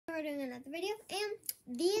another video, and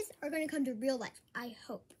these are going to come to real life, I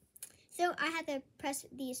hope. So I had to press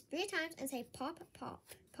these 3 times and say pop, pop,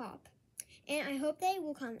 pop, and I hope they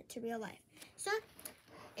will come to real life. So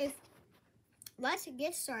let's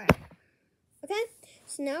get started. Okay,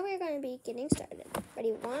 so now we're going to be getting started.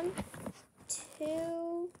 Ready? 1,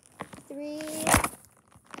 2, 3.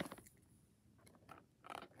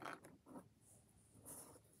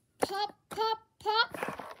 Pop, pop, pop.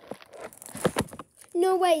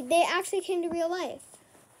 No way, they actually came to real life.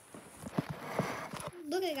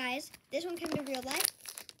 Look at guys, this one came to real life.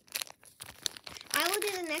 I will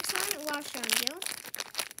do the next one while showing you.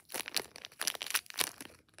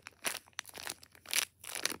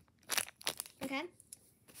 Okay,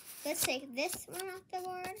 let's take this one off the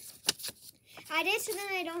board. I did so then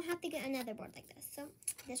I don't have to get another board like this. So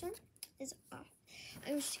this one is off.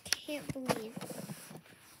 I just can't believe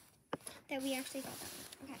that we actually got that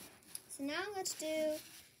one. Okay, so now let's do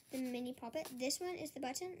the mini poppet. This one is the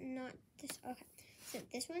button, not this. Okay, so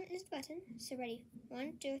this one is the button. So ready?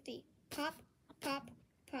 1, 2, 3. Pop, pop,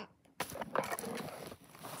 pop.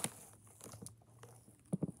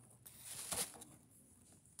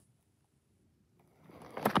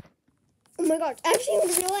 Oh my gosh, actually it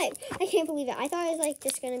was real life. I can't believe it. I thought it was like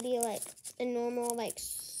just gonna be like a normal like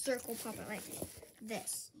circle poppet like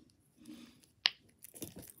this.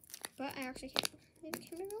 But I actually can't believe it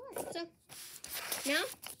came to real life. So now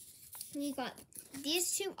we got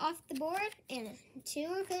these 2 off the board and 2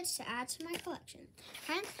 more goods to add to my collection.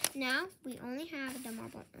 Okay, now we only have the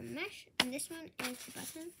marble mesh and this one is the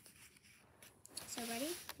button. So ready?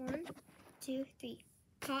 1, 2, 3.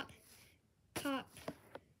 Pop, pop,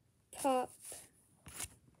 pop.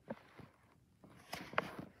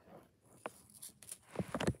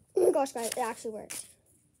 Oh my gosh, guys, it actually worked.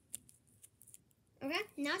 Okay,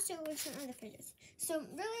 now let's with some other fidgets. So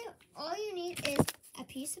really, all you need is a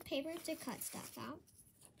piece of paper to cut stuff out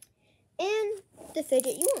and the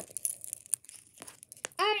fidget you want.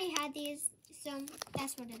 I already had these, so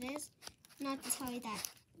that's what it is. Not to tell you that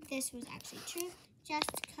this was actually true,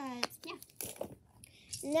 just because, yeah.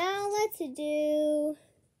 Now let's do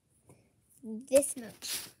this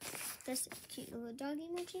mochi. This cute little doggy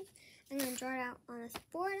mochi. I'm going to draw it out on this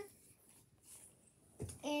board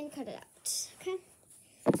and cut it out. Okay,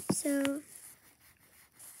 so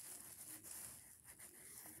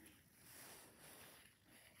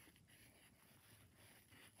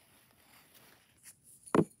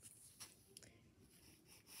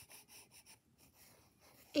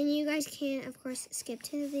and you guys can, of course, skip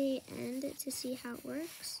to the end to see how it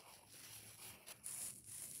works.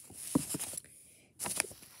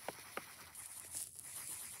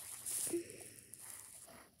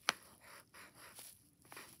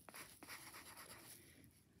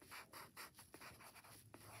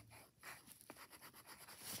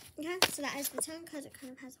 Okay, so that is the tongue because it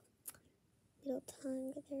kind of has a little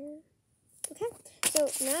tongue there. Okay, so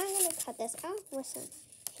now I'm going to cut this out with some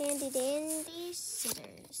handy dandy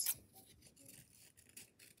scissors.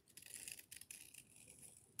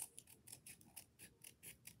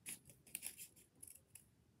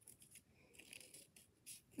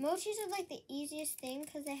 Mochis are like the easiest thing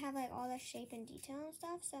because they have like all the shape and detail and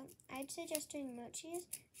stuff. So I'd suggest doing mochis,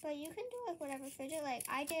 but you can do like whatever fidget. Like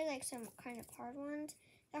I did like some kind of hard ones.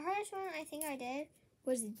 The hardest one I think I did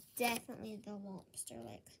was definitely the lobster,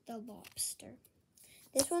 like the lobster.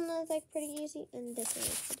 This one was like pretty easy, and this one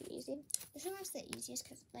was pretty easy. This one was the easiest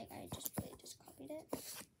because like I really just copied it.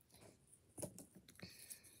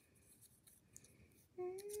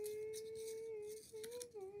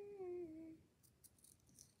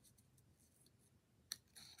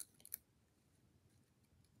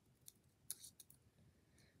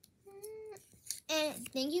 And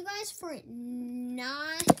thank you guys for 9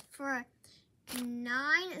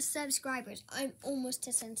 subscribers. I'm almost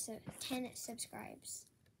to 10 subscribing days.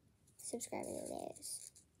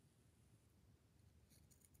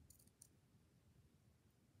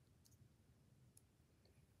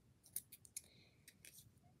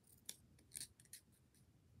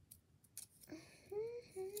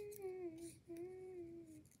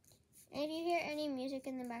 And if you hear any music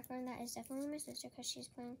in the background, that is definitely my sister because she's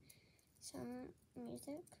playing some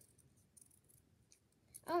music.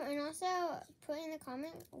 Oh, and also put in the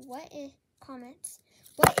comments what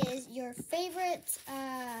is your favorite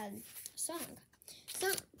song. So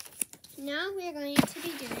now we are going to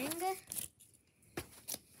be doing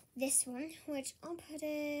this one, which I'll put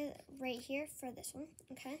it right here for this one.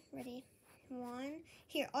 Okay, ready? 1.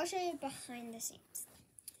 Here, I'll show you behind the scenes.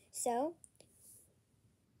 So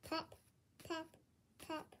pop, pop,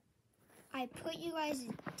 pop. I put you guys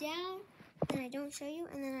down then I don't show you,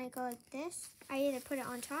 and then I go like this. I either put it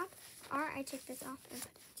on top, or I take this off and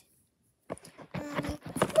put it. And I'm like,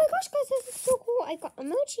 oh my gosh, guys, this is so cool. I got a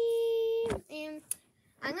mochi, and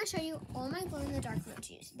I'm going to show you all my glow-in-the-dark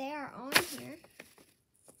mochis. They are all in here.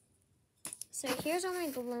 So here's all my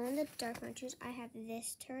glow-in-the-dark mochis. I have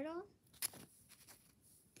this turtle,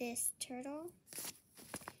 this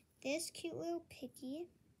cute little piggy.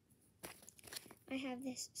 I have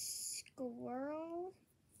this squirrel,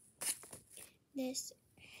 this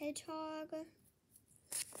hedgehog,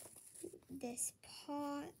 this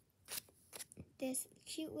pot, this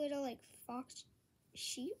cute little like fox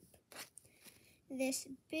sheep, this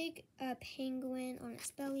big penguin on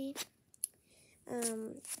its belly,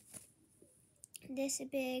 this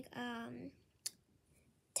big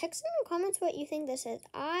text in the comments what you think this is.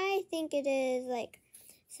 I think it is like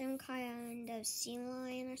some kind of sea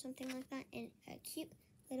lion or something like that, and a cute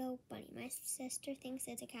little bunny. My sister thinks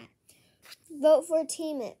it's a cat. Vote for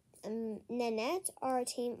Team Nanette or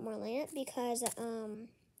Team Marlena because of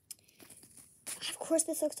course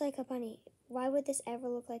this looks like a bunny. Why would this ever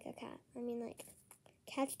look like a cat? I mean, like,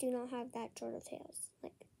 cats do not have that short of tails.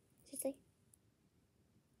 Like, seriously?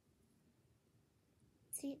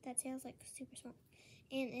 See, that tail's like super small,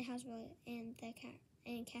 and it has really,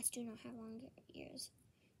 and cats do not have long ears,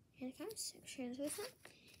 and it kind of translucent.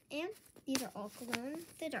 And these are all glow in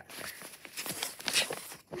the dark.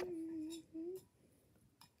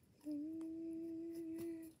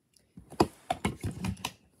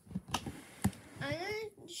 I'm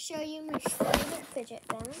gonna show you my favorite fidget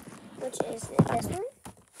bin, which is this one,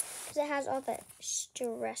 because it has all the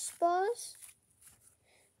stress balls,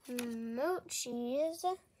 mochis,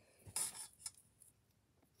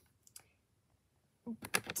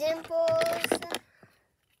 dimples,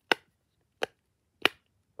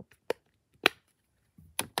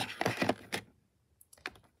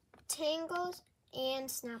 tangles, and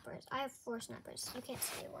snappers. I have 4 snappers. You can't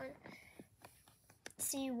see one.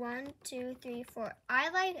 See 1, 2, 3, 4. I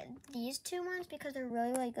like these 2 ones because they're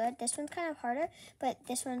really, really good. This one's kind of harder, but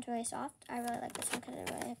this one's really soft. I really like this one because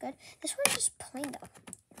it's really good. This one's just plain though.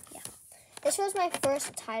 Yeah. This was my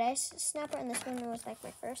first tie-dye snapper, and this one was like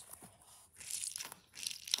my first.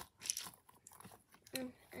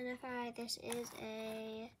 And this is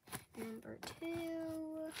a number 2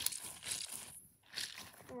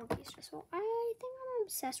 Orbeez stressful. I think I'm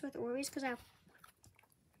obsessed with Orbeez because I have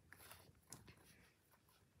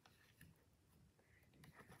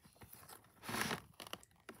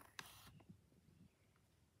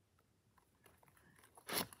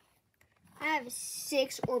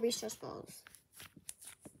 6 Orbeez stress balls.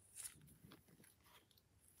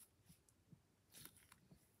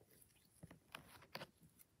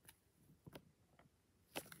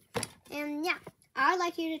 And yeah, I'd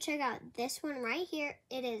like you to check out this one right here.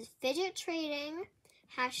 It is fidget trading,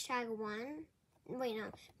 #1. Wait,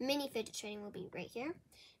 no, mini fidget trading will be right here.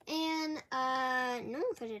 And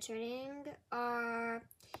normal fidget trading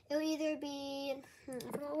it'll either be, I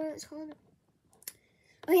forgot what it's called.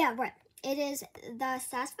 Oh yeah, right. It is the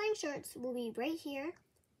satisfying shorts will be right here.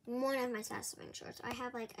 One of my satisfying shorts. I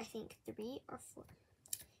have like, I think 3 or 4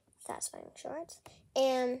 satisfying shorts.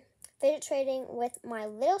 And fidget trading with my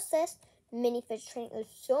little sis, mini fidget trading. It was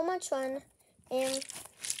so much fun. And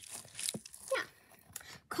yeah,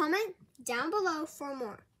 comment down below for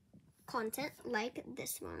more content like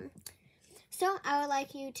this one. So I would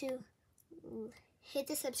like you to hit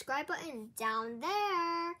the subscribe button down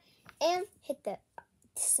there and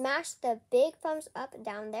smash the big thumbs up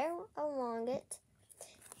down there along it.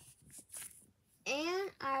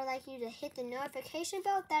 And I would like you to hit the notification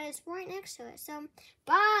bell that is right next to it. So,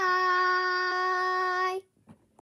 bye!